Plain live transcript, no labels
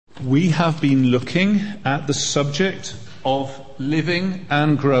We have been looking at the subject of living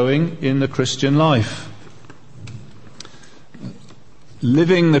and growing in the Christian life.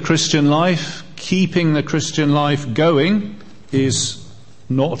 Living the Christian life, keeping the Christian life going is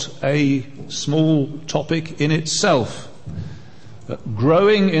not a small topic in itself.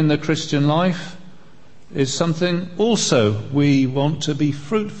 Growing in the Christian life is something also we want to be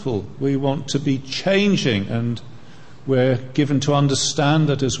fruitful, we want to be changing, and we're given to understand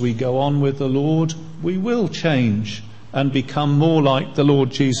that as we go on with the Lord, we will change and become more like the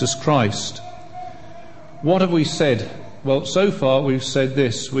Lord Jesus Christ. What have we said? Well, so far we've said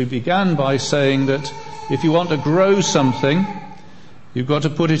this. We began by saying that if you want to grow something, you've got to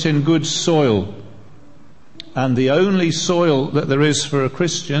put it in good soil. And the only soil that there is for a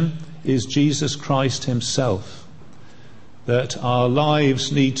Christian is Jesus Christ himself. That our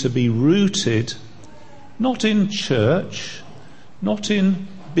lives need to be rooted not in church, not in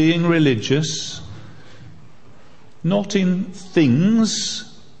being religious, not in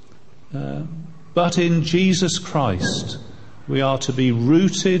things, but in Jesus Christ. We are to be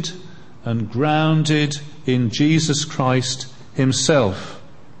rooted and grounded in Jesus Christ himself.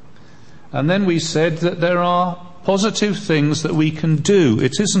 And then we said that there are positive things that we can do.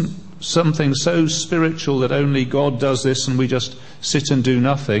 It isn't something so spiritual that only God does this and we just sit and do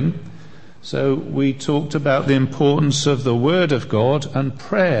nothing. So we talked about the importance of the Word of God and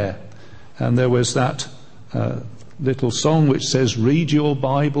prayer. And there was that little song which says, read your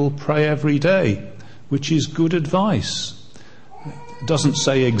Bible, pray every day, which is good advice. It doesn't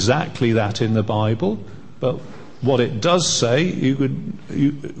say exactly that in the Bible, but what it does say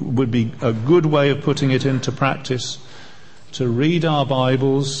would be a good way of putting it into practice, to read our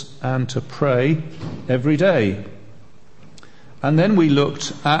Bibles and to pray every day. And then we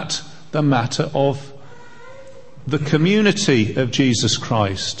looked at the matter of the community of Jesus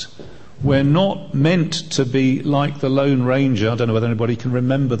Christ. We're not meant to be like the Lone Ranger. I don't know whether anybody can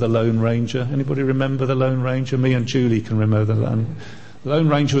remember the Lone Ranger. Anybody remember the Lone Ranger? Me and Julie can remember the Lone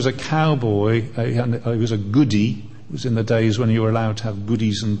Ranger was a cowboy. He was a goodie. It was in the days when you were allowed to have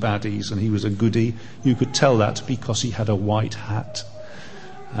goodies and baddies, and he was a goodie. You could tell that because he had a white hat.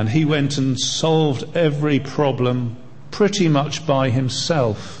 And he went and solved every problem pretty much by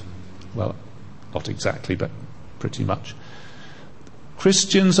himself. Well, not exactly, but pretty much.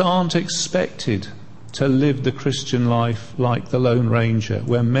 Christians aren't expected to live the Christian life like the Lone Ranger.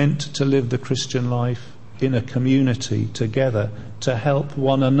 We're meant to live the Christian life in a community together, to help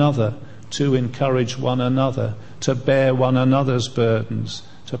one another, to encourage one another, to bear one another's burdens,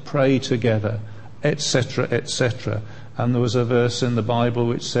 to pray together, etc., etc. And there was a verse in the Bible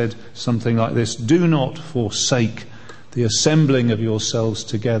which said something like this: do not forsake the assembling of yourselves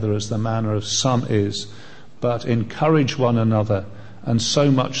together as the manner of some is, but encourage one another, and so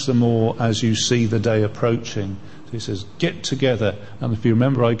much the more as you see the day approaching. So he says, get together. And if you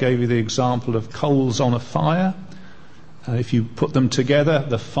remember, I gave you the example of coals on a fire. And if you put them together,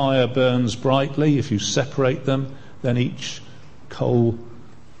 the fire burns brightly. If you separate them, then each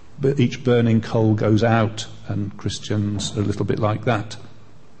burning coal goes out. And Christians are a little bit like that.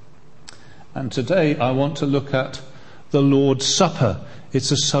 And today I want to look at the Lord's Supper.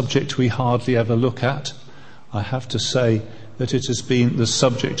 It's a subject we hardly ever look at. I have to say that it has been the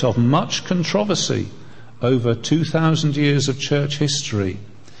subject of much controversy over 2,000 years of church history.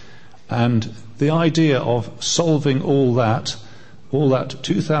 And the idea of solving all that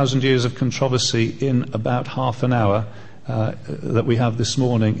 2,000 years of controversy in about half an hour that we have this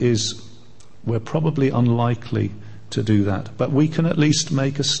morning we're probably unlikely to do that. But we can at least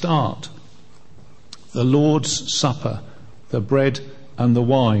make a start. The Lord's Supper, the bread and the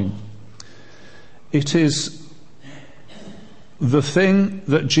wine. It is the thing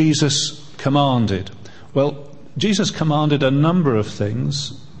that Jesus commanded. Well, Jesus commanded a number of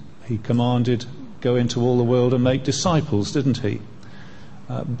things. He commanded, go into all the world and make disciples, didn't he?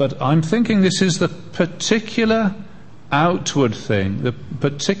 But I'm thinking this is the particular outward thing, the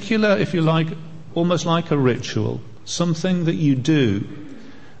particular, if you like, almost like a ritual, something that you do.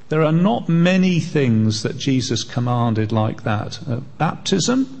 There are not many things that Jesus commanded like that.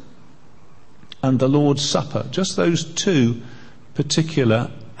 Baptism and the Lord's Supper, just those two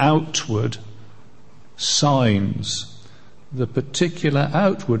particular outward signs, the particular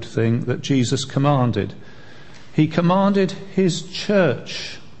outward thing that Jesus commanded. He commanded his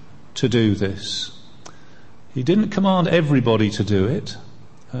church to do this. He didn't command everybody to do it.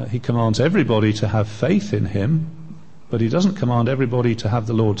 He commands everybody to have faith in him, but he doesn't command everybody to have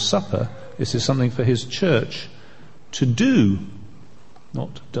the Lord's Supper. This is something for his church to do,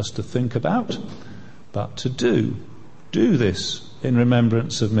 not just to think about, but to do. Do this in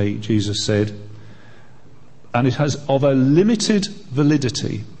remembrance of me, Jesus said. And it has of a limited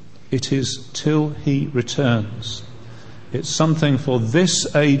validity. It is till he returns. It's something for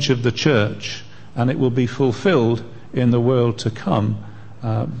this age of the church, and it will be fulfilled in the world to come.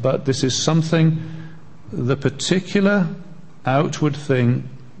 But this is something, the particular outward thing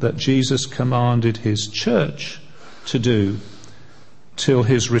that Jesus commanded his church to do till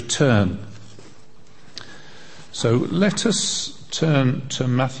his return. So let us turn to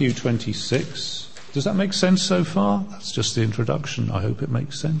Matthew 26. Does that make sense so far? That's just the introduction. I hope it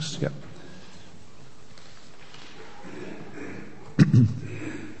makes sense. Yeah.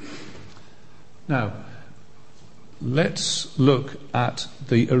 Now, let's look at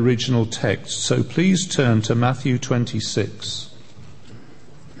the original text. So please turn to Matthew 26.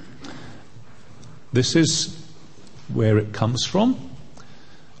 This is where it comes from.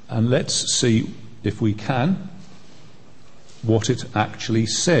 And let's see, if we can, what it actually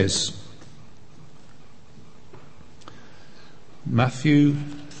says. Matthew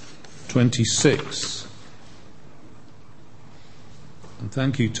 26. And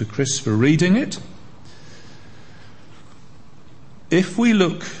thank you to Chris for reading it. If we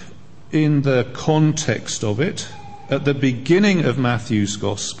look in the context of it, at the beginning of Matthew's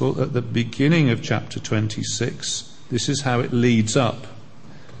Gospel, at the beginning of chapter 26, this is how it leads up.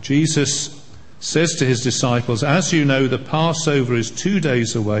 Jesus says to his disciples, "As you know, the Passover is 2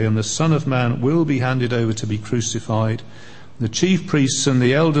 days away, and the Son of Man will be handed over to be crucified." The chief priests and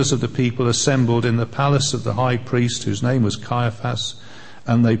the elders of the people assembled in the palace of the high priest, whose name was Caiaphas,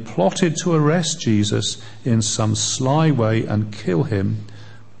 and they plotted to arrest Jesus in some sly way and kill him.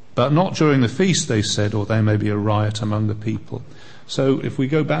 But not during the feast, they said, or there may be a riot among the people. So if we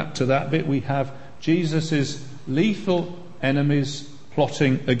go back to that bit, we have Jesus' lethal enemies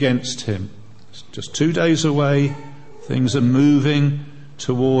plotting against him. It's just 2 days away. Things are moving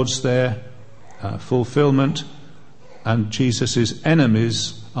towards their fulfillment. And Jesus'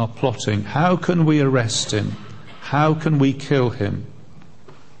 enemies are plotting. How can we arrest him? How can we kill him?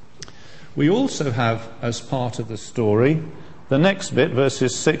 We also have, as part of the story, the next bit,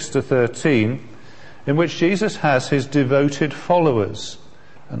 verses 6 to 13, in which Jesus has his devoted followers.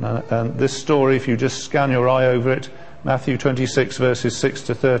 And this story, if you just scan your eye over it, Matthew 26, verses 6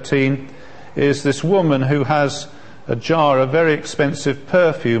 to 13, is this woman who has a jar of very expensive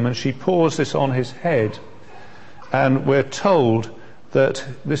perfume, and she pours this on his head. And we're told that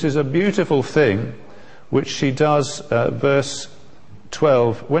this is a beautiful thing, which she does, verse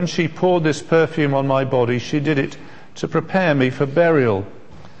 12. "When she poured this perfume on my body, she did it to prepare me for burial.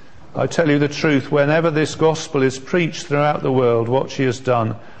 I tell you the truth, whenever this gospel is preached throughout the world, what she has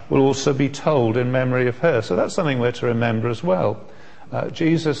done will also be told in memory of her." So that's something we're to remember as well.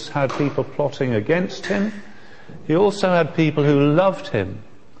 Jesus had people plotting against him. He also had people who loved him.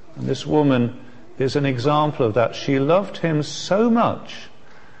 And this woman is an example of that. She loved him so much.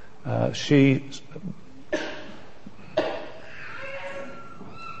 She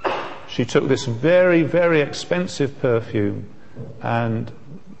took this very, very expensive perfume and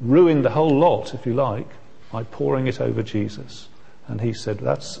ruined the whole lot, if you like, by pouring it over Jesus. And he said,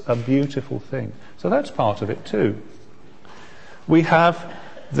 that's a beautiful thing. So that's part of it too. We have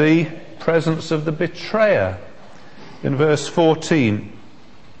the presence of the betrayer. In verse 14,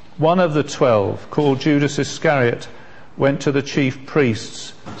 one of the 12, called Judas Iscariot, went to the chief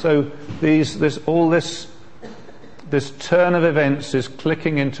priests. So this turn of events is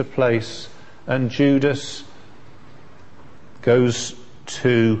clicking into place, and Judas goes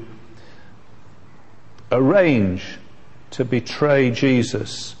to arrange to betray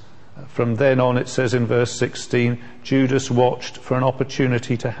Jesus. From then on, it says in verse 16, Judas watched for an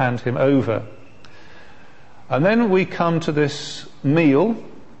opportunity to hand him over. And then we come to this meal,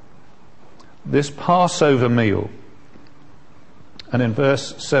 this Passover meal. And in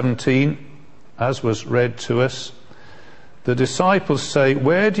verse 17, as was read to us, the disciples say,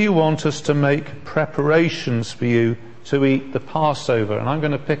 "Where do you want us to make preparations for you to eat the Passover?" And I'm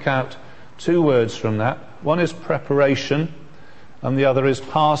going to pick out two words from that. One is preparation, and the other is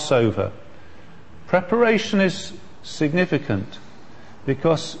Passover. Preparation is significant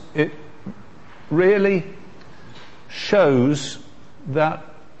because it really shows that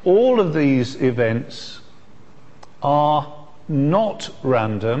all of these events are not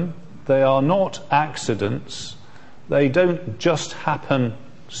random, they are not accidents, they don't just happen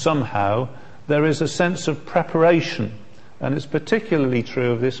somehow. There is a sense of preparation, and it's particularly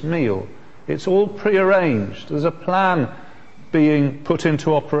true of this meal. It's all prearranged. There's a plan being put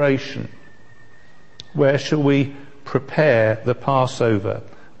into operation. Where shall we prepare the Passover?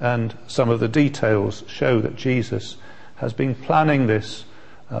 And some of the details show that Jesus has been planning this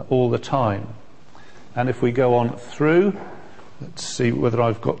all the time. And if we go on through, let's see whether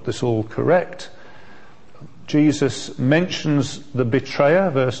I've got this all correct. Jesus mentions the betrayer,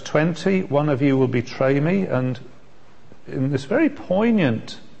 verse 20, one of you will betray me, and in this very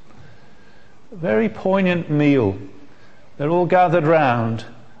poignant meal, they're all gathered round,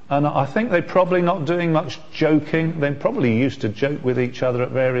 and I think they're probably not doing much joking. They probably used to joke with each other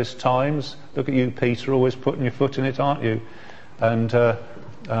at various times. Look at you, Peter, always putting your foot in it, aren't you? And I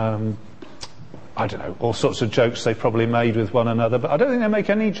don't know, all sorts of jokes they probably made with one another, but I don't think they make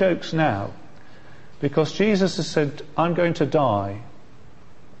any jokes now, because Jesus has said, I'm going to die,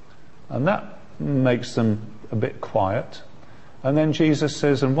 and that makes them a bit quiet. And then Jesus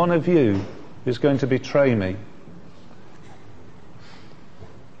says, and one of you is going to betray me.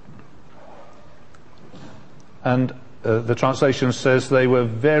 And the translation says they were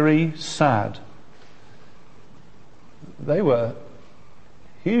very sad. They were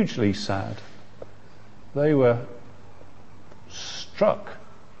hugely sad. They were struck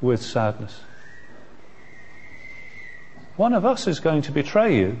with sadness. One of us is going to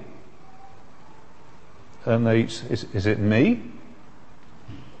betray you. And is it me?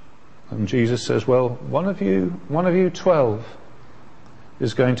 And Jesus says, well, one of you 12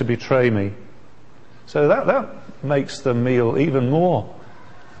 is going to betray me. So that makes the meal even more.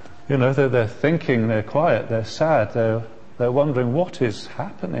 You know, they're thinking, they're quiet, they're sad, they're wondering what is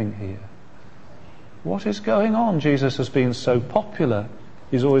happening here. What is going on? Jesus has been so popular.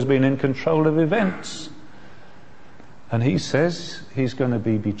 He's always been in control of events. And he says he's going to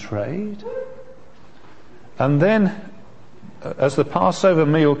be betrayed. And then, as the Passover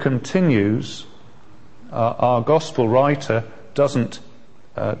meal continues, our gospel writer doesn't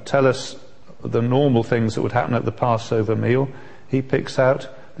tell us the normal things that would happen at the Passover meal. He picks out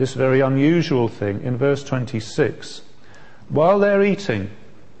this very unusual thing in verse 26. While they're eating,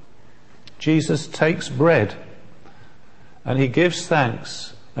 Jesus takes bread and he gives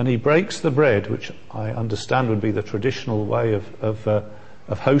thanks and he breaks the bread, which I understand would be the traditional way of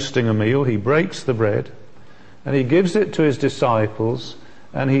hosting a meal. He breaks the bread and he gives it to his disciples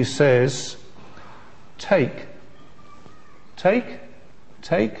and he says, take,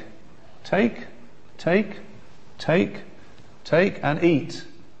 and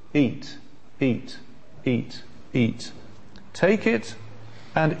eat. Take it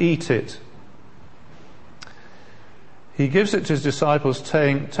and eat it. He gives it to his disciples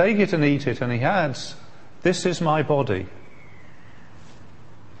saying, take it and eat it, and he adds, this is my body.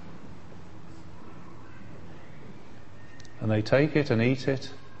 And they take it and eat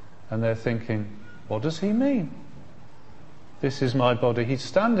it, and they're thinking, what does he mean? This is my body. He's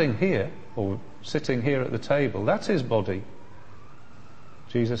standing here, or sitting here at the table. That's his body.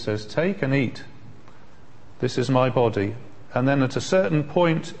 Jesus says, take and eat. This is my body. And then at a certain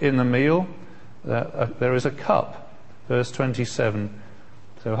point in the meal, there is a cup. Verse 27.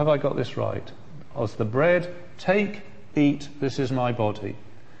 So have I got this right? As the bread, take, eat, this is my body.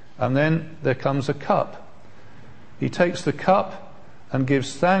 And then there comes a cup. He takes the cup and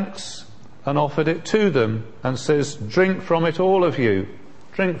gives thanks and offered it to them and says, drink from it, all of you.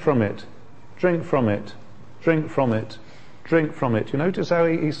 Drink from it. Drink from it. Drink from it. Drink from it. You notice how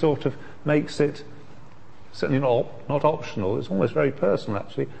he sort of makes it certainly not optional. It's almost very personal,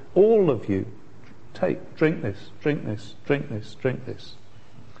 actually. All of you, drink this, drink this, drink this, drink this.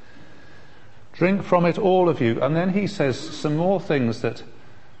 Drink from it, all of you. And then he says some more things that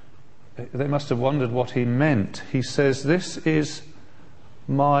they must have wondered what he meant. He says, this is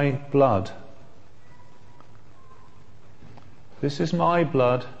my blood. This is my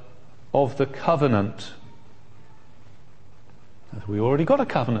blood of the covenant. We already got a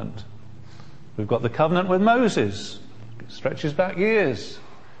covenant. We've got the covenant with Moses. It stretches back years.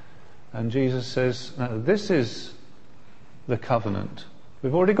 And Jesus says, no, this is the covenant.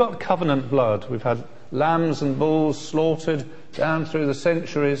 We've already got covenant blood. We've had lambs and bulls slaughtered down through the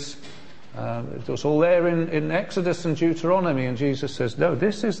centuries. It was all there in Exodus and Deuteronomy. And Jesus says, no,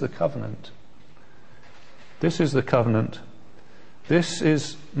 this is the covenant. This is the covenant. This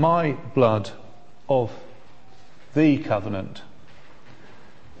is my blood of the covenant.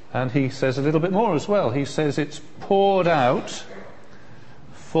 And he says a little bit more as well. He says it's poured out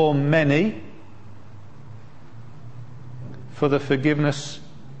for many for the forgiveness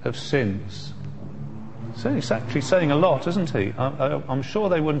of sins. So he's actually saying a lot, isn't he? I'm sure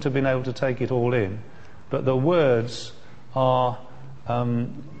they wouldn't have been able to take it all in, but the words are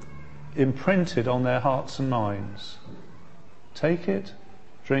imprinted on their hearts and minds. Take it,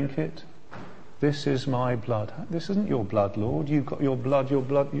 drink it. This is my blood. This isn't your blood, Lord. You've got your blood.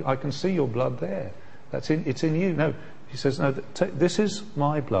 I can see your blood there. It's in you. No, He says, no, this is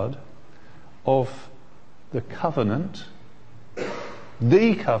my blood of the covenant,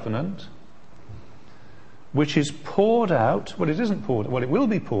 which is poured out, well, it isn't poured, well, it will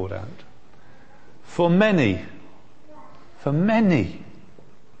be poured out, for many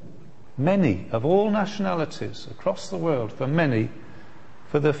of all nationalities across the world,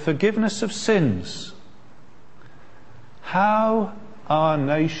 for the forgiveness of sins. How our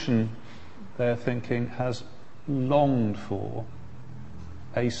nation, they're thinking, has longed for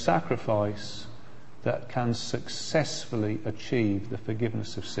a sacrifice that can successfully achieve the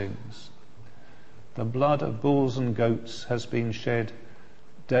forgiveness of sins. The blood of bulls and goats has been shed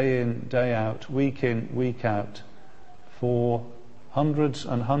day in, day out, week in, week out, for hundreds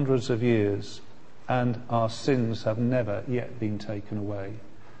and hundreds of years, and our sins have never yet been taken away.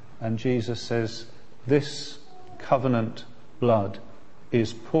 And Jesus says, this covenant blood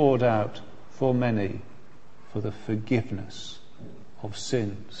is poured out for many for the forgiveness of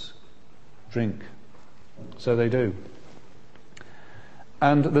sins. Drink. So they do.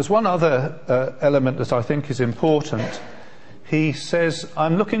 And there's one other element that I think is important. He says,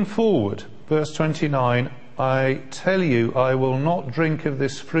 I'm looking forward. Verse 29, I tell you, I will not drink of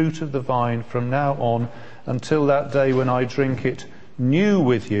this fruit of the vine from now on until that day when I drink it new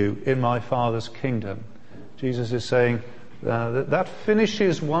with you in my Father's kingdom. Jesus is saying that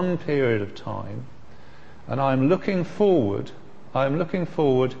finishes one period of time, and I'm looking forward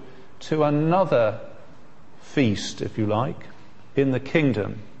to another feast, if you like, in the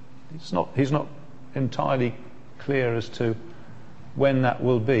kingdom. He's not entirely clear as to when that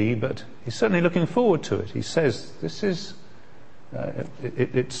will be, but he's certainly looking forward to it. He says, this is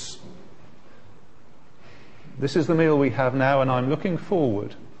the meal we have now, and I'm looking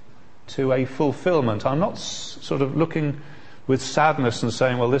forward to a fulfillment. I'm not sort of looking with sadness and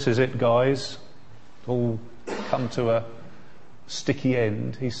saying, well, this is it, guys, all come to a sticky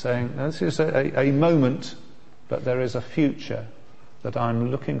end. He's saying, this is a moment, but there is a future that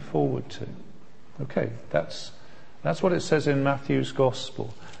I'm looking forward to. Okay, that's what it says in Matthew's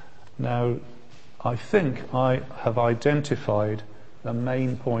Gospel. Now, I think I have identified the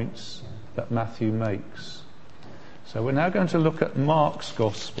main points that Matthew makes. So we're now going to look at Mark's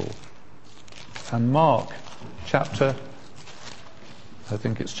Gospel. And Mark chapter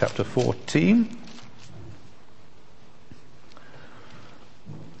 14.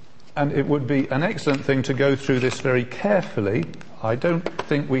 And it would be an excellent thing to go through this very carefully. I don't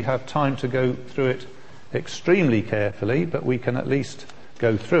think we have time to go through it extremely carefully, but we can at least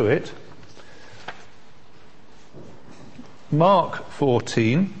go through it. Mark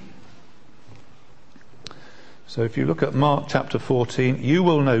 14. So if you look at Mark chapter 14, you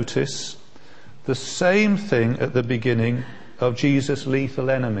will notice the same thing at the beginning of Jesus'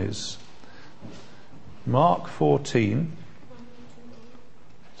 lethal enemies. Mark 14.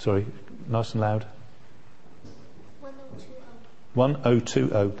 Sorry, nice and loud.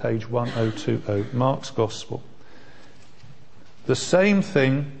 1020, page 1020, Mark's Gospel. The same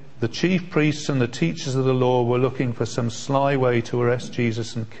thing, the chief priests and the teachers of the law were looking for some sly way to arrest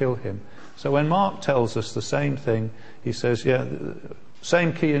Jesus and kill him. So when Mark tells us the same thing, he says,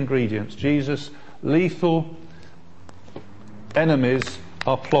 same key ingredients. Jesus' lethal enemies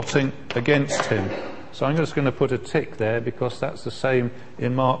are plotting against him. So I'm just going to put a tick there because that's the same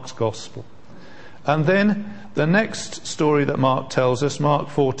in Mark's Gospel. And then the next story that Mark tells us, Mark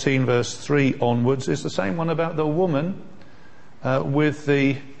 14 verse 3 onwards, is the same one about the woman with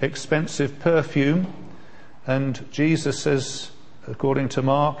the expensive perfume. And Jesus says, according to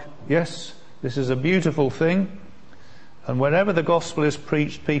Mark, yes, this is a beautiful thing. And wherever the gospel is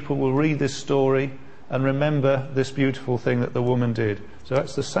preached, people will read this story and remember this beautiful thing that the woman did. So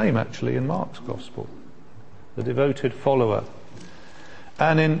that's the same actually in Mark's Gospel. The devoted follower.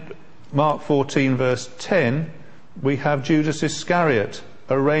 And in Mark 14 verse 10, we have Judas Iscariot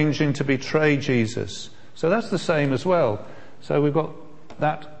arranging to betray Jesus. So that's the same as well. So we've got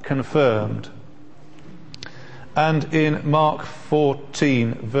that confirmed. And in Mark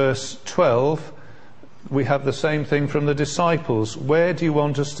 14 verse 12, we have the same thing from the disciples. Where do you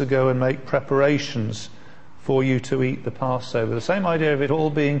want us to go and make preparations for you to eat the Passover? The same idea of it all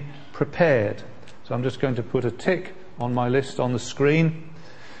being prepared. So I'm just going to put a tick on my list on the screen,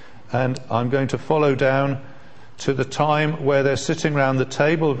 and I'm going to follow down to the time where they're sitting round the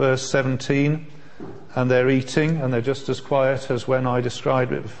table, verse 17, and they're eating, and they're just as quiet as when I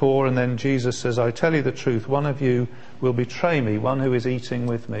described it before. And then Jesus says, I tell you the truth, one of you will betray me, one who is eating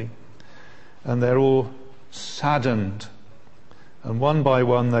with me. And they're all saddened. And one by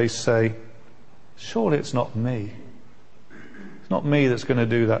one they say, surely it's not me. It's not me that's going to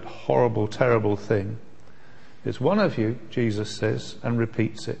do that horrible, terrible thing. It's one of you, Jesus says, and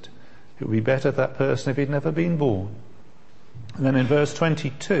repeats it. It would be better that person if he'd never been born. And then in verse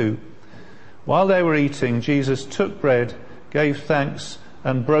 22, while they were eating, Jesus took bread, gave thanks,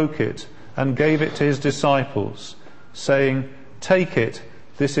 and broke it, and gave it to his disciples, saying, "Take it,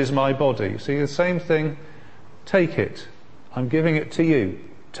 this is my body." See, the same thing, take it. I'm giving it to you.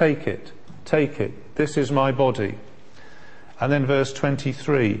 Take it, this is my body. And then verse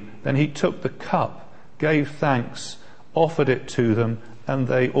 23, then he took the cup, gave thanks, offered it to them, and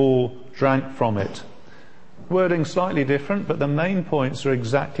they all drank from it. Wording slightly different, but the main points are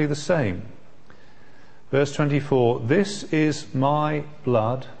exactly the same. Verse 24, this is my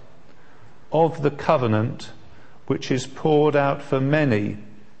blood of the covenant, which is poured out for many,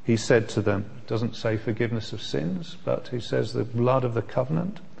 he said to them. It doesn't say forgiveness of sins, but he says the blood of the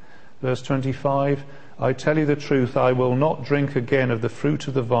covenant. Verse 25, I tell you the truth, I will not drink again of the fruit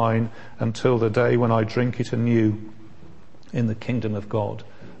of the vine until the day when I drink it anew in the kingdom of God.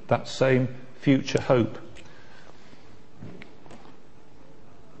 That same future hope.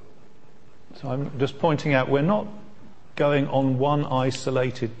 So I'm just pointing out we're not going on one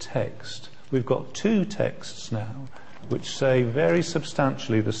isolated text. We've got two texts now which say very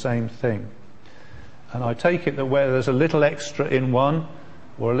substantially the same thing. And I take it that where there's a little extra in one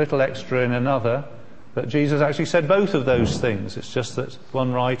or a little extra in another, that Jesus actually said both of those things. It's just that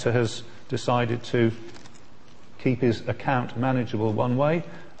one writer has decided to keep his account manageable one way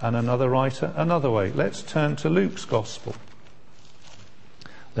and another writer another way. Let's turn to Luke's Gospel.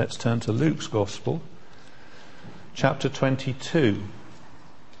 Let's turn to Luke's Gospel, chapter 22.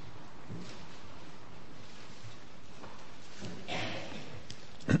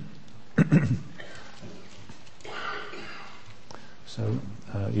 So,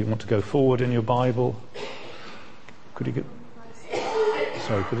 you want to go forward in your Bible? Could you get...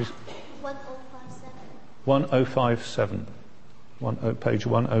 Sorry, could you... 1057. Page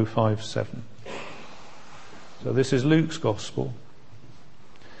 1057. So this is Luke's Gospel.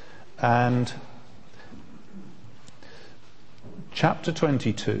 And chapter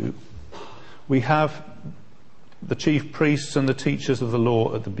 22, we have the chief priests and the teachers of the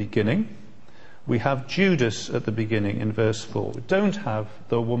law at the beginning. We have Judas at the beginning in verse 4. We don't have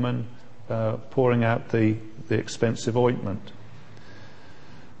the woman pouring out the expensive ointment.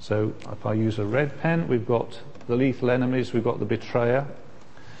 So if I use a red pen, we've got the lethal enemies, we've got the betrayer.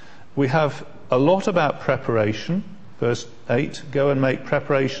 We have a lot about preparation. Verse 8, go and make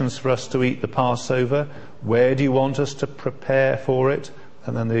preparations for us to eat the Passover. Where do you want us to prepare for it?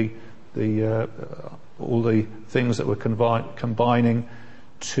 And then all the things that we're combining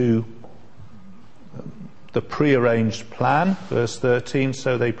to the prearranged plan. Verse 13,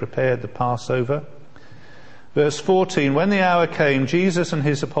 so they prepared the Passover. Verse 14, when the hour came, Jesus and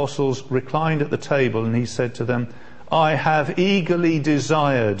his apostles reclined at the table, and he said to them, I have eagerly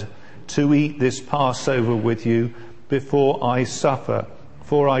desired to eat this Passover with you before I suffer.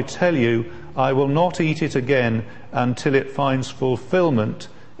 For I tell you, I will not eat it again until it finds fulfillment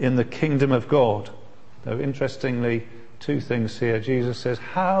in the kingdom of God. Now, interestingly, two things here. Jesus says,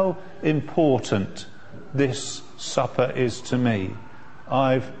 how important this supper is to me.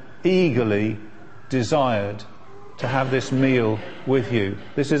 I've eagerly desired to have this meal with you.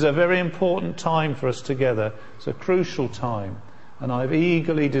 This is a very important time for us together. It's a crucial time. And I've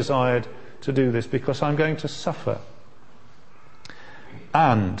eagerly desired to do this because I'm going to suffer.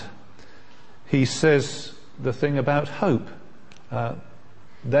 And he says the thing about hope.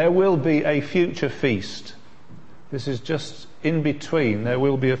 There will be a future feast. This is just in between. There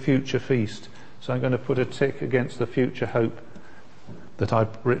will be a future feast. So I'm going to put a tick against the future hope that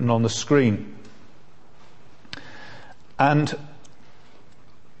I've written on the screen. And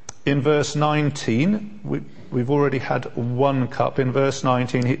in verse 19, we've already had one cup. In verse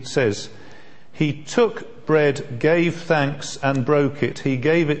 19 it says, he took bread, gave thanks and broke it. He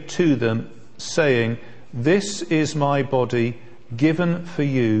gave it to them, saying, this is my body given for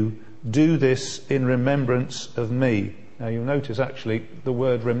you. Do this in remembrance of me. Now you'll notice actually the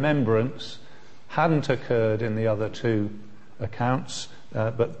word remembrance hadn't occurred in the other two accounts,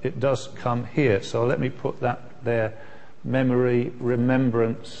 but it does come here. So let me put that there. Memory,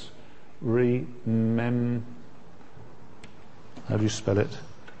 remembrance, how do you spell it?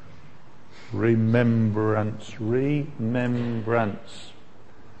 Remembrance.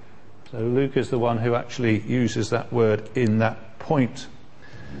 So Luke is the one who actually uses that word in that point.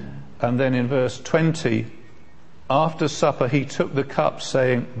 And then in verse 20, after supper he took the cup,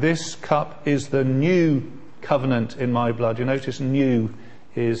 saying, this cup is the new covenant in my blood. You notice new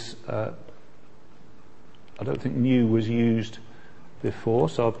is... I don't think new was used before,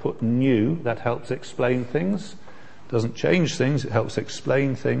 so I'll put new. That helps explain things. Doesn't change things, it helps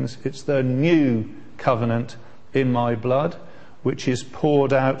explain things. It's the new covenant in my blood, which is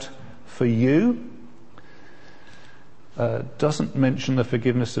poured out for you. Doesn't mention the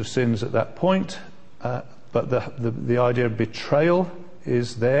forgiveness of sins at that point, but the idea of betrayal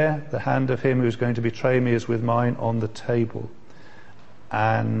is there. The hand of him who's going to betray me is with mine on the table.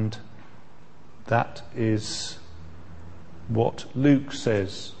 And that is what Luke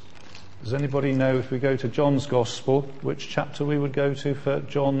says. Does anybody know, if we go to John's Gospel, which chapter we would go to for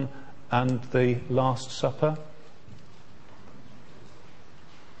John and the Last Supper?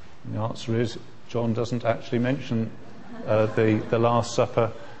 The answer is John doesn't actually mention the Last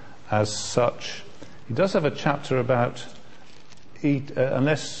Supper as such. He does have a chapter about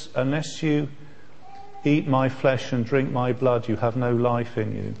unless you eat my flesh and drink my blood, you have no life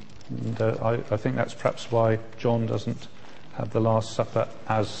in you. And I think that's perhaps why John doesn't have the Last Supper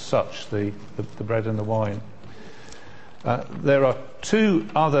as such, the bread and the wine. There are two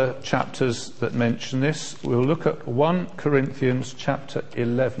other chapters that mention this. We'll look at 1 Corinthians chapter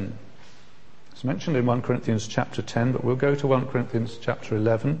 11. It's mentioned in 1 Corinthians chapter 10, but we'll go to 1 Corinthians chapter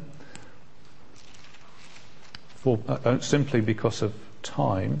 11 simply because of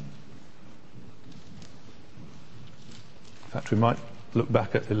time. In fact, we might look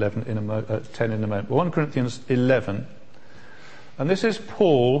back at 10 in a moment. 1 Corinthians 11. And this is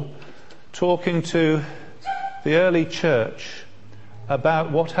Paul talking to the early church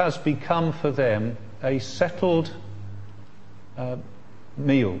about what has become for them a settled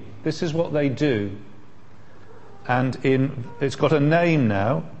meal. This is what they do. And it's got a name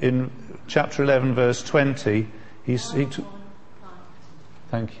now. In chapter 11, verse 20,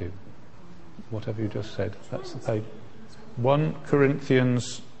 thank you. Whatever you just said. That's the page. 1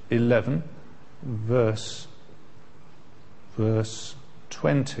 Corinthians 11, verse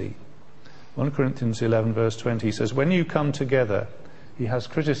 20. 1 Corinthians 11, verse 20, he says, when you come together, he has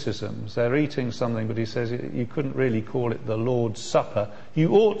criticisms. They're eating something, but he says you couldn't really call it the Lord's Supper.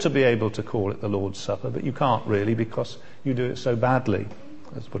 You ought to be able to call it the Lord's Supper, but you can't really because you do it so badly.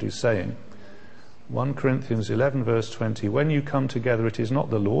 That's what he's saying. 1 Corinthians 11, verse 20, when you come together, it is not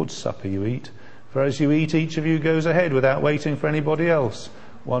the Lord's Supper you eat, for as you eat, each of you goes ahead without waiting for anybody else.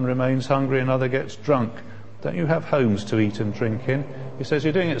 One remains hungry, another gets drunk. Don't you have homes to eat and drink in? He says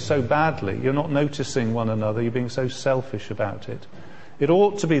you're doing it so badly. You're not noticing one another. You're being so selfish about it. It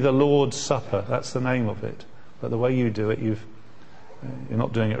ought to be the Lord's Supper. That's the name of it. But the way you do it, you're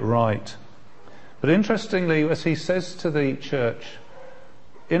not doing it right. But interestingly, as he says to the church,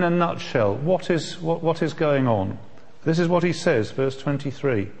 in a nutshell, what is going on? This is what he says, verse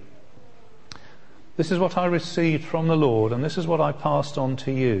 23. This is what I received from the Lord, and this is what I passed on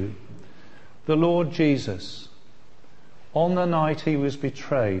to you. The Lord Jesus, on the night he was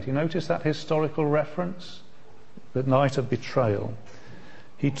betrayed, you notice that historical reference? The night of betrayal.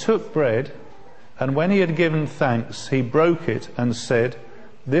 He took bread, and when he had given thanks, he broke it and said,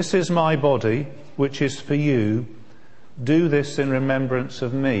 this is my body, which is for you. Do this in remembrance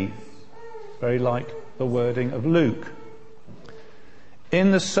of me. Very like the wording of Luke.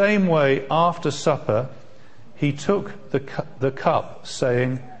 In the same way, after supper, he took the cup,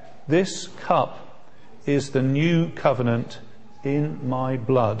 saying, this cup is the new covenant in my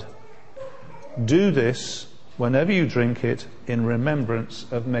blood. Do this whenever you drink it in remembrance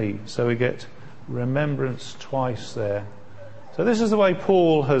of me. So we get remembrance twice there. So this is the way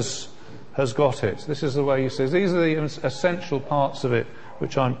Paul has got it. This is the way he says, these are the essential parts of it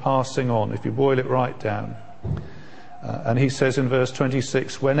which I'm passing on, if you boil it right down. And he says in verse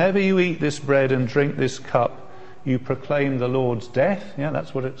 26, whenever you eat this bread and drink this cup, you proclaim the Lord's death. Yeah,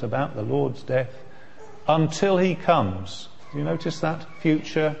 that's what it's about, the Lord's death, until he comes. Do you notice that?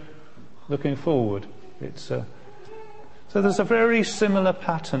 Future, looking forward. So there's a very similar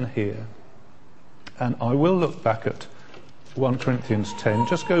pattern here. And I will look back at 1 Corinthians 10.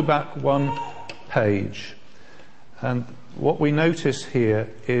 Just go back one page. And what we notice here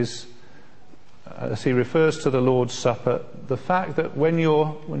is, as he refers to the Lord's Supper, the fact that when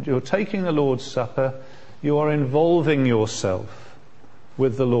you're taking the Lord's Supper, you are involving yourself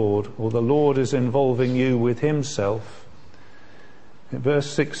with the Lord, or the Lord is involving you with himself. In verse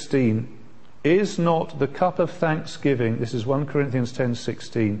 16, is not the cup of thanksgiving, this is 1 Corinthians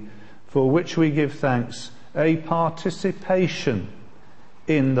 10:16, for which we give thanks, a participation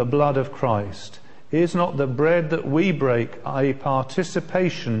in the blood of Christ? Is not the bread that we break a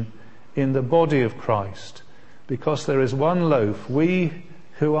participation in the body of Christ? Because there is one loaf, we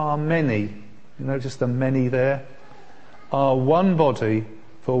who are many, you notice the many there, are one body,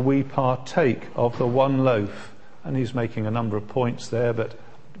 for we partake of the one loaf. And he's making a number of points there, but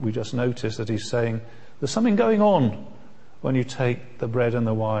we just notice that he's saying there's something going on when you take the bread and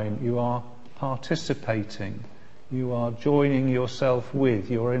the wine. You are participating. You are joining yourself with.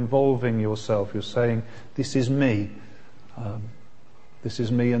 You are involving yourself. You're saying, this is me. This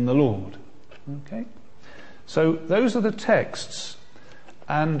is me and the Lord. Okay? So those are the texts.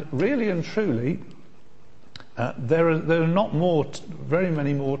 And really and truly, there are not very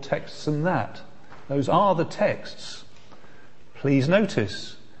many more texts than that. Those are the texts. Please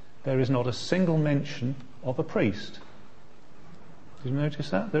notice, there is not a single mention of a priest. Did you notice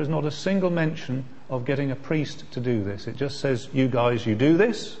that? There is not a single mention of getting a priest to do this. It just says, you guys, you do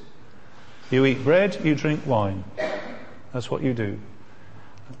this. You eat bread, you drink wine. That's what you do.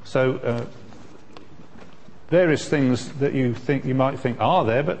 So, various things that you might think are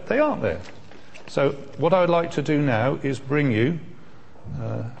there, but they aren't there. So, what I would like to do now is bring you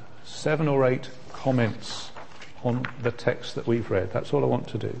 7 or 8 comments on the text that we've read. That's all I want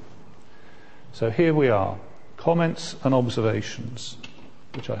to do. So here we are. Comments and observations,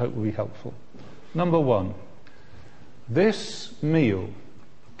 which I hope will be helpful. Number 1. This meal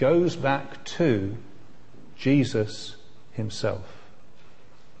goes back to Jesus himself.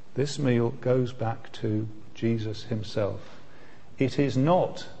 This meal goes back to Jesus himself. It is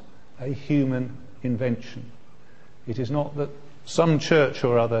not a human invention. It is not that some church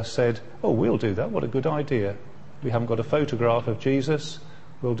or other said, oh, we'll do that, what a good idea. We haven't got a photograph of Jesus,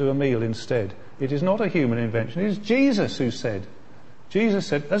 we'll do a meal instead. It is not a human invention. It is Jesus who said. Jesus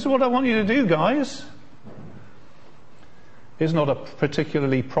said, that's what I want you to do, guys. It's not a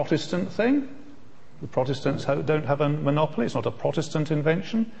particularly Protestant thing. The Protestants don't have a monopoly. It's not a Protestant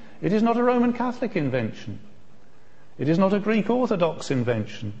invention. It is not a Roman Catholic invention. It is not a Greek Orthodox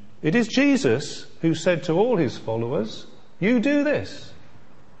invention. It is Jesus who said to all his followers, you do this.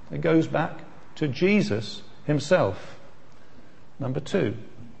 It goes back to Jesus himself. Number 2.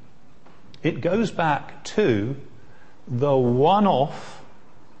 It goes back to the one-off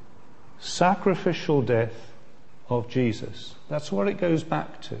sacrificial death of Jesus. That's what it goes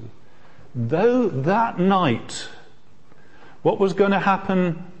back to. Though that night, what was going to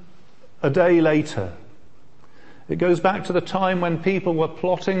happen a day later? It goes back to the time when people were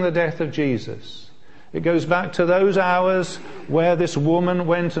plotting the death of Jesus. It goes back to those hours where this woman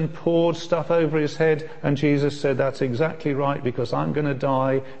went and poured stuff over his head, and Jesus said, that's exactly right, because I'm going to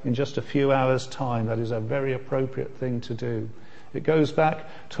die in just a few hours' time. That is a very appropriate thing to do. It goes back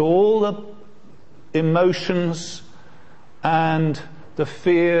to all the emotions and the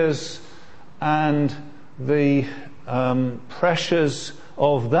fears and the pressures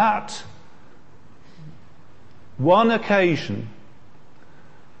of that one occasion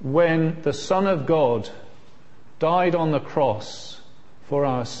when the Son of God died on the cross for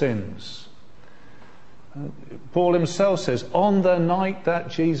our sins. Paul himself says, on the night that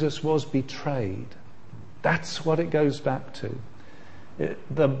Jesus was betrayed. That's what it goes back to.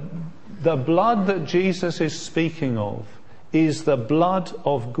 The blood that Jesus is speaking of is the blood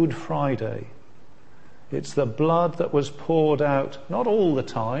of Good Friday. It's the blood that was poured out, not all the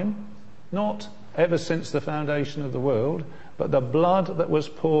time, not ever since the foundation of the world, but the blood that was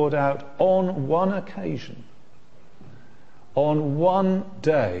poured out on one occasion, on one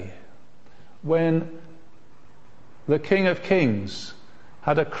day, when the King of Kings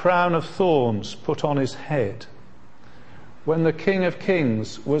had a crown of thorns put on his head, when the King of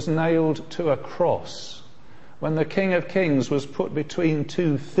Kings was nailed to a cross, when the King of Kings was put between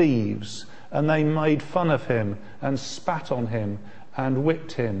 2 thieves and they made fun of him and spat on him and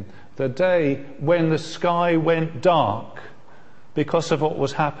whipped him, the day when the sky went dark because of what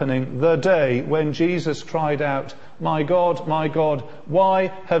was happening, the day when Jesus cried out, my God, why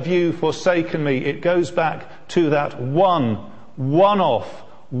have you forsaken me? It goes back to that one-off,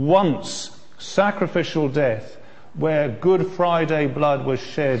 once sacrificial death where Good Friday blood was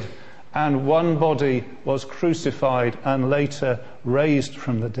shed and one body was crucified and later raised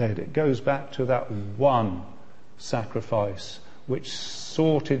from the dead. It goes back to that one sacrifice which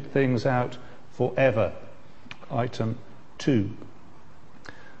sorted things out forever. Item 2.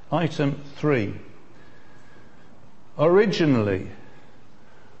 Item 3. Originally,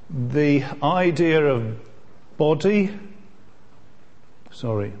 the idea of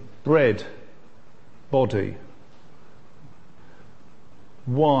bread, body,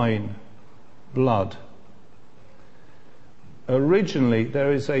 wine, blood. Originally,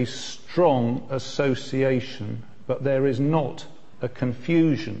 there is a strong association, but there is not a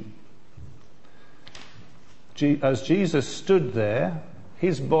confusion. As Jesus stood there,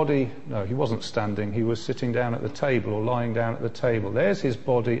 his body, no, he wasn't standing, he was sitting down at the table or lying down at the table. There's his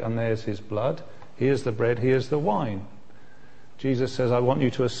body and there's his blood. Here's the bread, here's the wine. Jesus says, I want you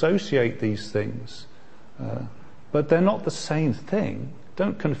to associate these things. But they're not the same thing.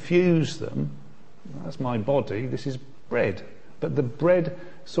 Don't confuse them. That's my body, this is bread. But the bread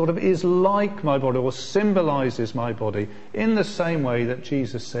sort of is like my body, or symbolizes my body, in the same way that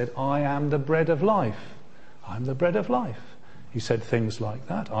Jesus said, I am the bread of life. I'm the bread of life. He said things like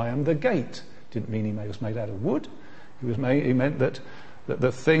that. I am the gate. Didn't mean he was made out of wood. He meant that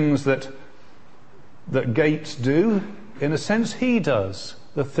the things that gates do, in a sense, he does.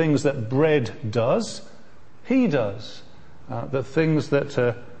 The things that bread does, he does. The things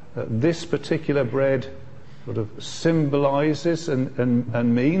that this particular bread sort of symbolizes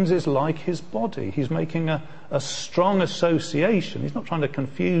and means is like his body. He's making a strong association. He's not trying to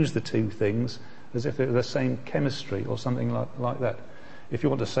confuse the two things as if they're the same chemistry or something like that. If you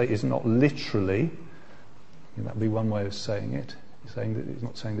want to say it's not literally, that would be one way of saying it. He's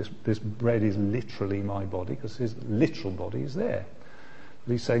not saying this bread is literally my body, because his literal body is there.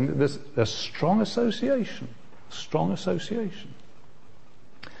 But he's saying that there's a strong association. Strong association.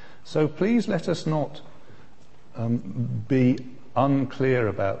 So please let us not be unclear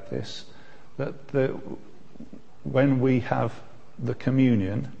about this, that when we have the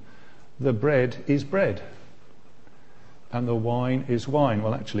communion, the bread is bread and the wine is wine.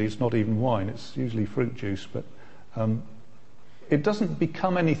 Well, actually, it's not even wine, it's usually fruit juice, but it doesn't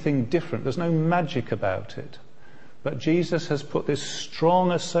become anything different. There's no magic about it. But Jesus has put this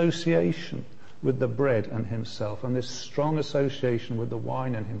strong association with the bread and himself, and this strong association with the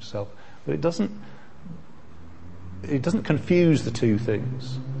wine and himself. But it doesn't confuse the two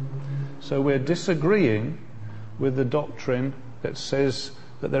things. So we're disagreeing with the doctrine that says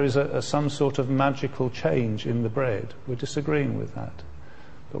that there is some sort of magical change in the bread. We're disagreeing with that.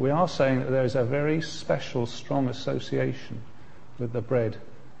 But we are saying that there is a very special, strong association with the bread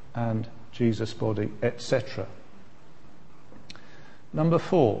and Jesus' body, etc. Number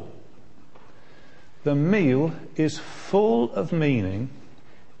 4. The meal is full of meaning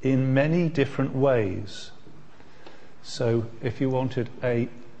in many different ways. So if you wanted a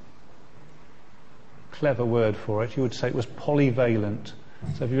clever word for it, you would say it was polyvalent.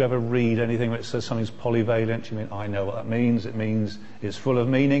 So if you ever read anything that says something's polyvalent, you mean, I know what that means. It means it's full of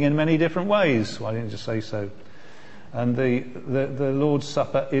meaning in many different ways. Why didn't you say so? And the Lord's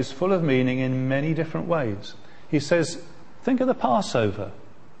Supper is full of meaning in many different ways. He says, think of the Passover.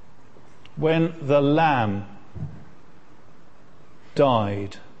 When the lamb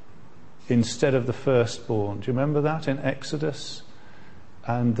died instead of the firstborn. Do you remember that in Exodus?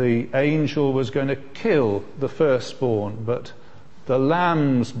 And the angel was going to kill the firstborn, but the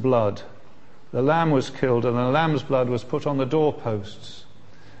lamb's blood, the lamb was killed and the lamb's blood was put on the doorposts.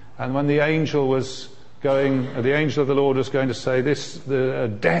 And when the angel of the Lord was going to say,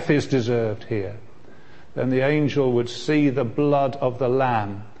 death is deserved here, then the angel would see the blood of the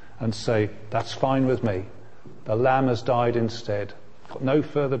lamb and say, that's fine with me. The lamb has died instead. Got no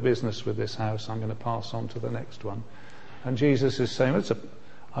further business with this house. I'm going to pass on to the next one. And Jesus is saying,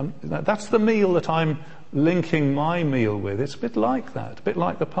 that's the meal that I'm linking my meal with. It's a bit like that, a bit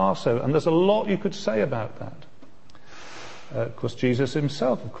like the Passover. And there's a lot you could say about that. Of course, Jesus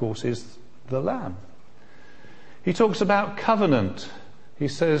himself, of course, is the lamb. He talks about covenant. He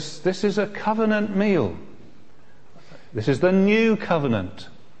says, this is a covenant meal. This is the new covenant.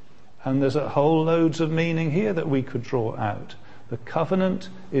 And there's a whole loads of meaning here that we could draw out. The covenant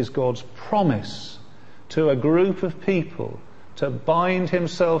is God's promise to a group of people to bind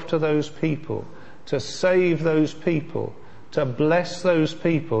himself to those people, to save those people, to bless those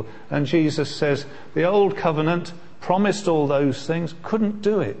people. And Jesus says the old covenant promised all those things, couldn't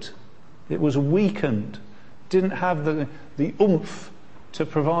do it. It was weakened, didn't have the oomph to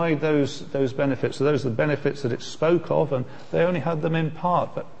provide those benefits. So those are the benefits that it spoke of, and they only had them in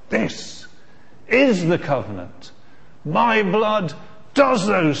part. But this is the covenant. My blood does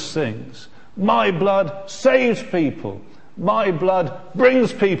those things. My blood saves people. My blood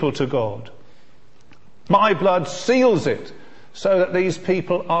brings people to God. My blood seals it so that these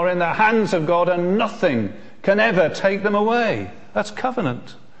people are in the hands of God and nothing can ever take them away. That's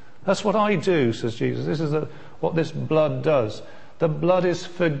covenant. That's what I do, says Jesus. This is what this blood does. The blood is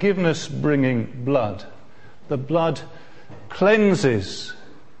forgiveness-bringing blood. The blood cleanses.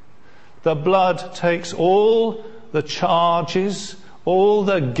 The blood takes all the charges, all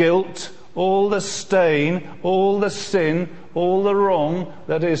the guilt, all the stain, all the sin, all the wrong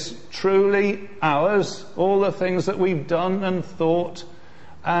that is truly ours, all the things that we've done and thought,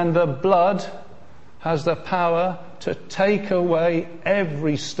 and the blood has the power to take away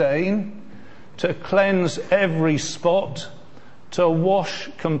every stain, to cleanse every spot, to wash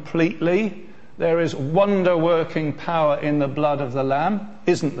completely. there is wonder-working power in the blood of the Lamb,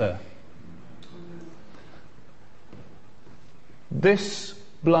 isn't there? This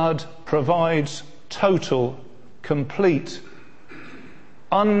blood provides total, complete,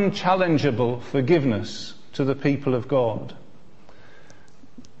 unchallengeable forgiveness to the people of God.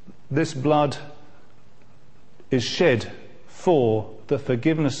 This blood is shed for the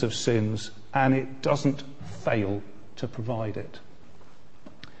forgiveness of sins, and it doesn't fail to provide it.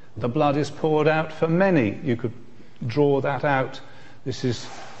 The blood is poured out for many. You could draw that out. This is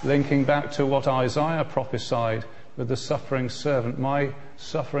linking back to what Isaiah prophesied with the suffering servant. My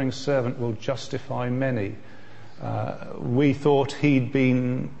suffering servant will justify many. We thought he'd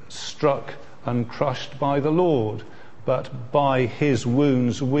been struck and crushed by the Lord, but by his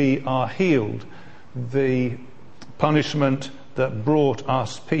wounds we are healed. The punishment that brought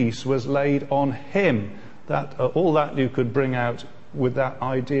us peace was laid on him. That all that you could bring out with that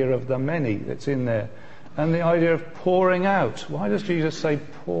idea of the many that's in there. And the idea of pouring out. Why does Jesus say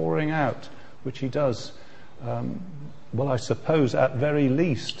pouring out? Which he does. Well, I suppose at very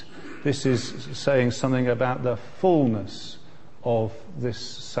least this is saying something about the fullness of this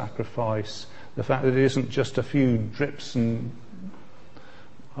sacrifice. The fact that it isn't just a few drips and...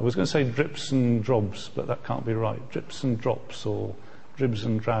 I was going to say drips and drobs, but that can't be right. Drips and drops or dribs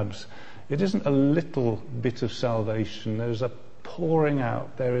and drabs. It isn't a little bit of salvation. There's a pouring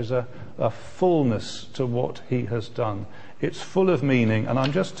out. There is a fullness to what he has done. It's full of meaning, and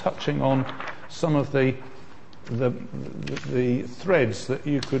I'm just touching on some of the threads that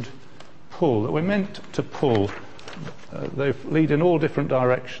you could pull, that we're meant to pull. They lead in all different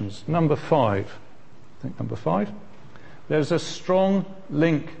directions. Number 5. I think number 5. There's a strong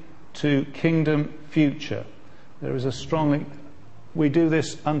link to kingdom future. There is a strong link. We do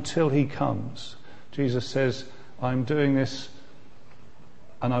this until he comes. Jesus says, I'm doing this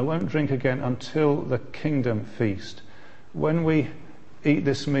and I won't drink again until the kingdom feast. When we eat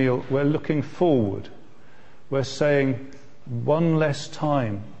this meal, we're looking forward. We're saying, one less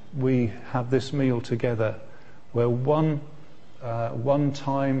time we have this meal together. We're one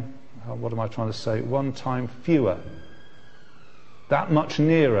time, what am I trying to say? One time fewer. That much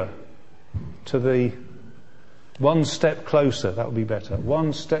nearer to the one step closer, that would be better.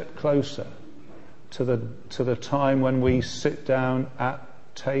 One step closer to the time when we sit down at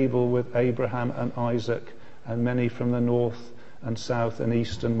table with Abraham and Isaac and many from the north and south and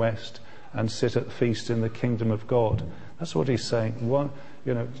east and west and sit at the feast in the kingdom of God. That's what he's saying.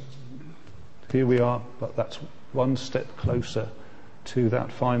 Here we are, but that's one step closer to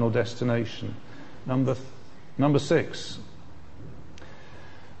that final destination. Number 6.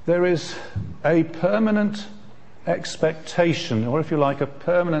 There is a permanent expectation, or if you like, a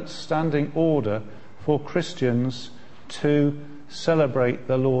permanent standing order for Christians to celebrate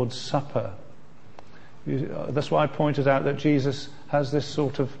the Lord's Supper. That's why I pointed out that Jesus has this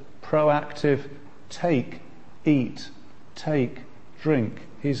sort of proactive take, eat, take, drink.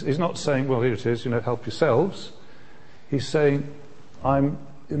 He's not saying, well, here it is, help yourselves. He's saying, I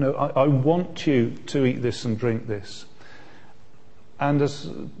want you to eat this and drink this. And as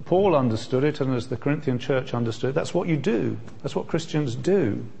Paul understood it, and as the Corinthian church understood it, that's what you do. That's what Christians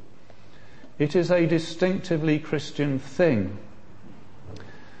do. It is a distinctively Christian thing.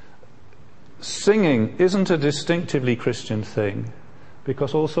 Singing isn't a distinctively Christian thing,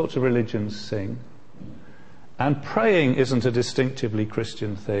 because all sorts of religions sing. And praying isn't a distinctively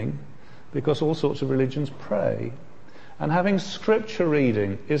Christian thing, because all sorts of religions pray. And having scripture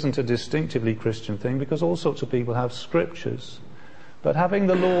reading isn't a distinctively Christian thing, because all sorts of people have scriptures. But having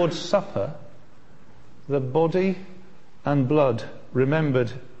the Lord's Supper, the body and blood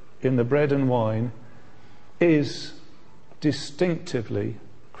remembered in the bread and wine, is distinctively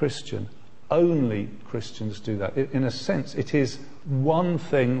Christian. Only Christians do that. In a sense, it is one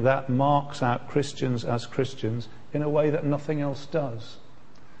thing that marks out Christians as Christians in a way that nothing else does.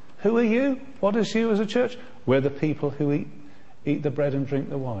 Who are you? What is you as a church? We're the people who eat the bread and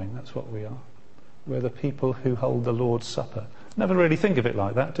drink the wine. That's what we are. We're the people who hold the Lord's Supper. Never really think of it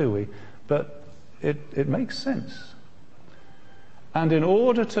like that, do we? But it makes sense. And in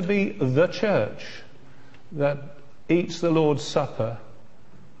order to be the church that eats the Lord's Supper,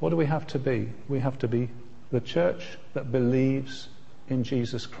 what do we have to be? We have to be the church that believes in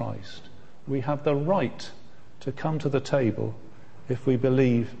Jesus Christ. We have the right to come to the table if we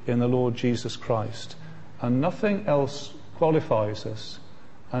believe in the Lord Jesus Christ. And nothing else qualifies us,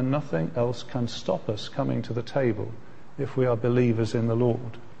 and nothing else can stop us coming to the table if we are believers in the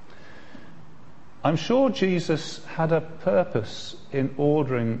Lord. I'm sure Jesus had a purpose in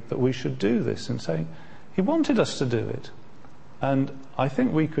ordering that we should do this, in saying he wanted us to do it. And I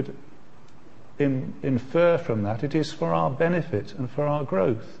think we could infer from that, it is for our benefit and for our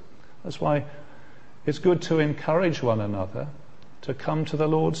growth. That's why it's good to encourage one another to come to the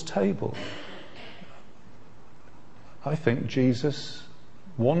Lord's table. I think Jesus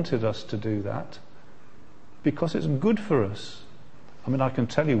wanted us to do that because it's good for us. I mean, I can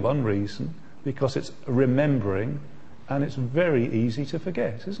tell you one reason, because it's remembering, and it's very easy to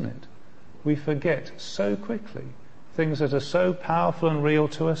forget, isn't it? We forget so quickly. Things that are so powerful and real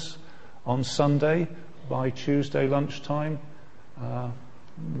to us on Sunday, by Tuesday lunchtime,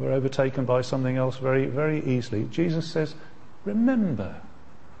 we're overtaken by something else very, very easily. Jesus says, remember.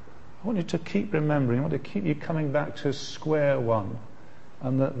 I want you to keep remembering. I want to keep you coming back to square one.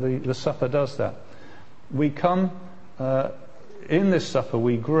 And the supper does that. We come, in this supper,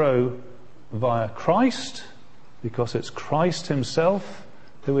 we grow via Christ, because it's Christ himself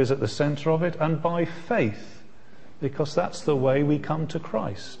who is at the centre of it, and by faith, because that's the way we come to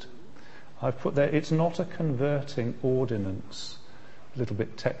Christ. I've put there, it's not a converting ordinance. A little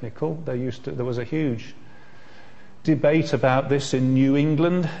bit technical. There was a huge debate about this in New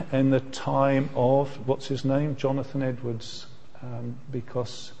England in the time of, what's his name, Jonathan Edwards,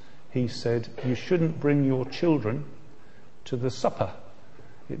 because he said, you shouldn't bring your children to the supper.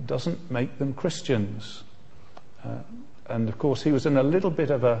 It doesn't make them Christians. And of course he was in a little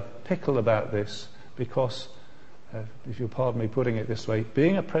bit of a pickle about this, because, if you'll pardon me putting it this way,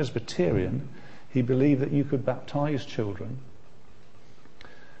 being a Presbyterian, he believed that you could baptize children.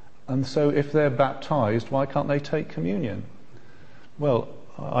 And so if they're baptized, why can't they take communion? Well,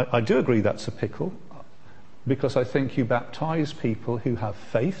 I do agree that's a pickle, because I think you baptize people who have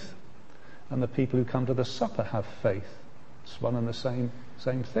faith, and the people who come to the supper have faith. It's one and the same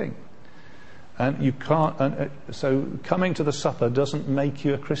thing. And you can't. So coming to the supper doesn't make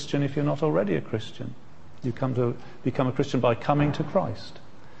you a Christian if you're not already a Christian. You come to become a Christian by coming to Christ.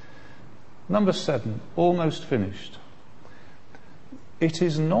 Number 7, almost finished. It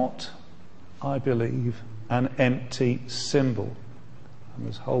is not, I believe, an empty symbol. And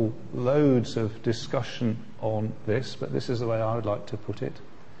there's whole loads of discussion on this, but this is the way I would like to put it.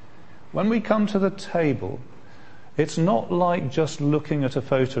 When we come to the table, it's not like just looking at a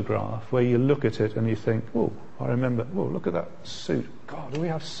photograph where you look at it and you think, oh, I remember, oh, look at that suit. God, do we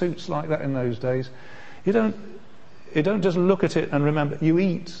have suits like that in those days? You don't just look at it and remember. You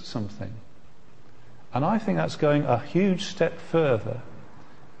eat something. And I think that's going a huge step further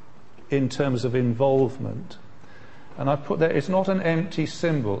in terms of involvement. And I put there, it's not an empty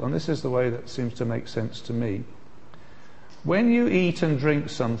symbol, and this is the way that seems to make sense to me. When you eat and drink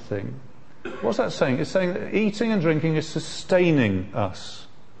something, what's that saying? It's saying that eating and drinking is sustaining us.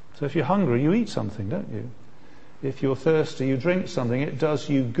 So if you're hungry, you eat something, don't you? If you're thirsty, you drink something. It does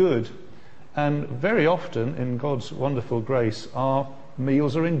you good. And very often, in God's wonderful grace, our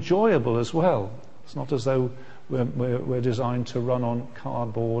meals are enjoyable as well. It's not as though we're designed to run on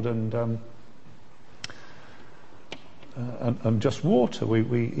cardboard and just water.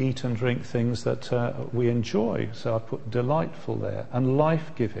 We eat and drink things that we enjoy. So I put delightful there, and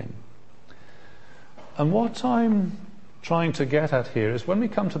life-giving. And what I'm trying to get at here is when we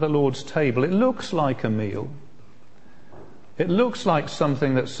come to the Lord's table, it looks like a meal. It looks like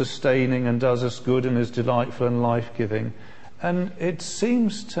something that's sustaining and does us good and is delightful and life-giving. And it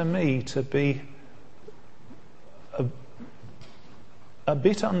seems to me to be a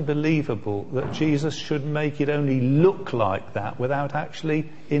bit unbelievable that Jesus should make it only look like that without actually,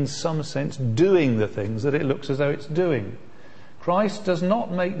 in some sense, doing the things that it looks as though it's doing. Christ does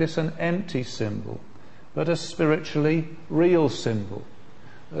not make this an empty symbol, but a spiritually real symbol.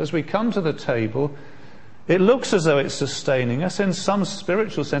 As we come to the table, it looks as though it's sustaining us. In some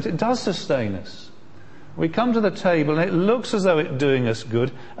spiritual sense, it does sustain us. We come to the table and it looks as though it's doing us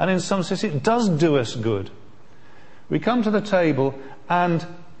good, and in some sense it does do us good. We come to the table and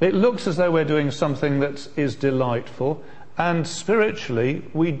it looks as though we're doing something that is delightful, and spiritually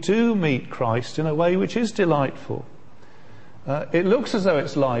we do meet Christ in a way which is delightful. It looks as though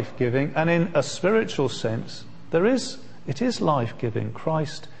it's life-giving, and in a spiritual sense it is life-giving.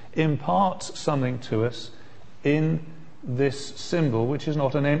 Christ imparts something to us in this symbol, which is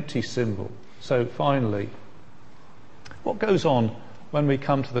not an empty symbol. So finally, what goes on when we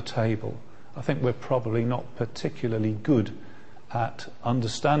come to the table? I think we're probably not particularly good at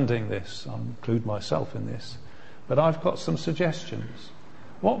understanding this. I include myself in this. But I've got some suggestions.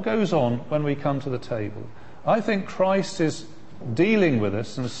 What goes on when we come to the table? I think Christ is dealing with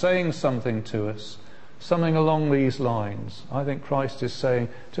us and saying something to us, something along these lines. I think Christ is saying,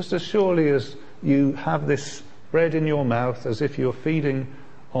 just as surely as you have this bread in your mouth as if you're feeding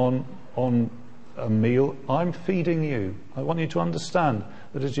on a meal, I'm feeding you. I want you to understand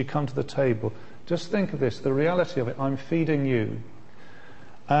that as you come to the table, Just think of this, the reality of it. I'm feeding you.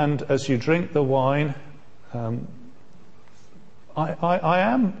 And as you drink the wine, I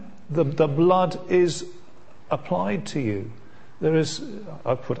am, the blood is applied to you. There is,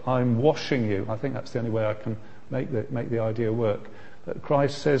 I'm washing you. I think that's the only way I can make the idea work. That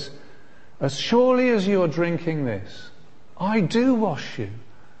Christ says, as surely as you are drinking this, I do wash you.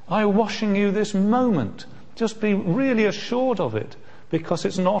 I'm washing you this moment. Just be really assured of it, because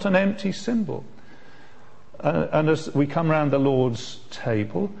it's not an empty symbol. And as we come round the Lord's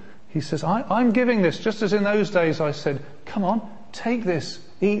table, he says, I'm giving this, just as in those days I said, come on, take this,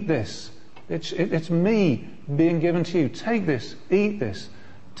 eat this. It's me being given to you. Take this, eat this.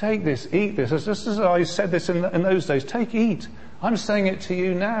 Take this, eat this. Just as I said this in those days, eat. I'm saying it to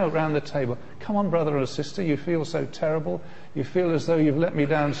you now round the table. Come on, brother or sister, you feel so terrible. You feel as though you've let me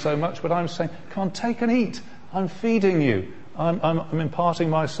down so much, but I'm saying, come on, take and eat. I'm feeding you. I'm imparting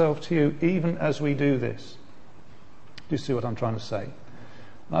myself to you even as we do this. Do you see what I'm trying to say?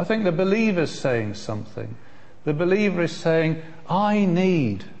 And I think the believer's saying something. The believer is saying, I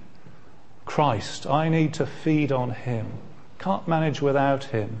need Christ. I need to feed on him. Can't manage without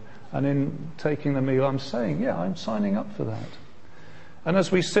him. And in taking the meal, I'm saying, yeah, I'm signing up for that. And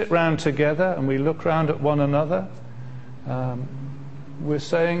as we sit round together and we look round at one another, we're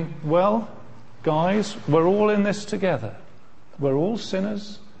saying, well, guys, we're all in this together. We're all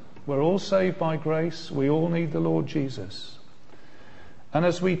sinners. We're all saved by grace. We all need the Lord Jesus. And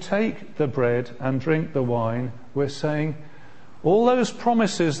as we take the bread and drink the wine, we're saying, all those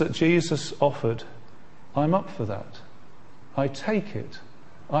promises that Jesus offered, I'm up for that. I take it.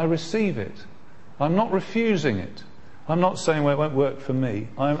 I receive it. I'm not refusing it. I'm not saying, well, it won't work for me.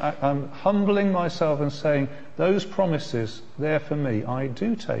 I'm humbling myself and saying, those promises, they're for me. I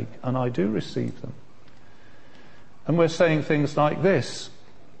do take and I do receive them. And we're saying things like this.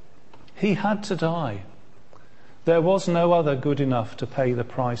 He had to die. There was no other good enough to pay the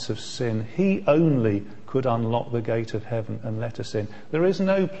price of sin. He only could unlock the gate of heaven and let us in. There is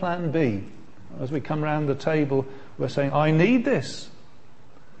no plan B. As we come round the table, we're saying, I need this.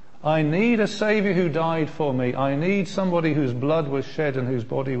 I need a Saviour who died for me. I need somebody whose blood was shed and whose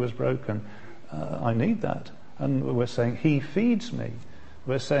body was broken. I need that. And we're saying, he feeds me.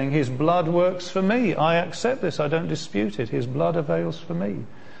 We're saying, his blood works for me. I accept this. I don't dispute it. His blood avails for me.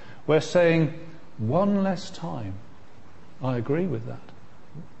 We're saying, one less time. I agree with that.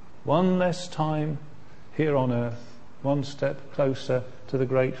 One less time here on earth. One step closer to the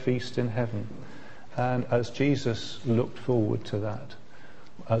great feast in heaven. And as Jesus looked forward to that,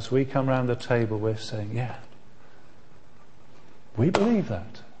 as we come round the table, we're saying, yeah, we believe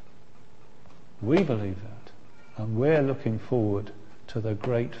that. We believe that. And we're looking forward to the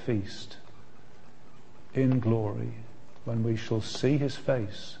great feast in glory when we shall see his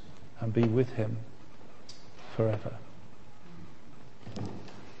face and be with him forever.